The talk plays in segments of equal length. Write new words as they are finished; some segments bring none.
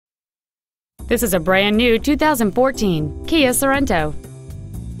This is a brand new 2014 Kia Sorento.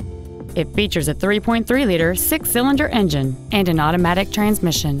 It features a 3.3-liter six-cylinder engine and an automatic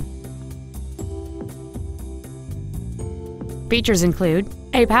transmission. Features include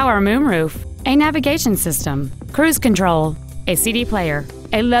a power moonroof, a navigation system, cruise control, a CD player,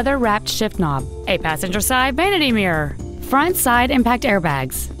 a leather-wrapped shift knob, a passenger side vanity mirror, front side impact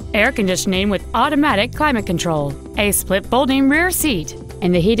airbags, air conditioning with automatic climate control, a split folding rear seat,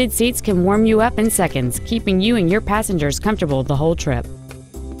 and the heated seats can warm you up in seconds, keeping you and your passengers comfortable the whole trip.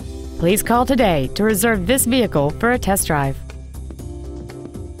 Please call today to reserve this vehicle for a test drive.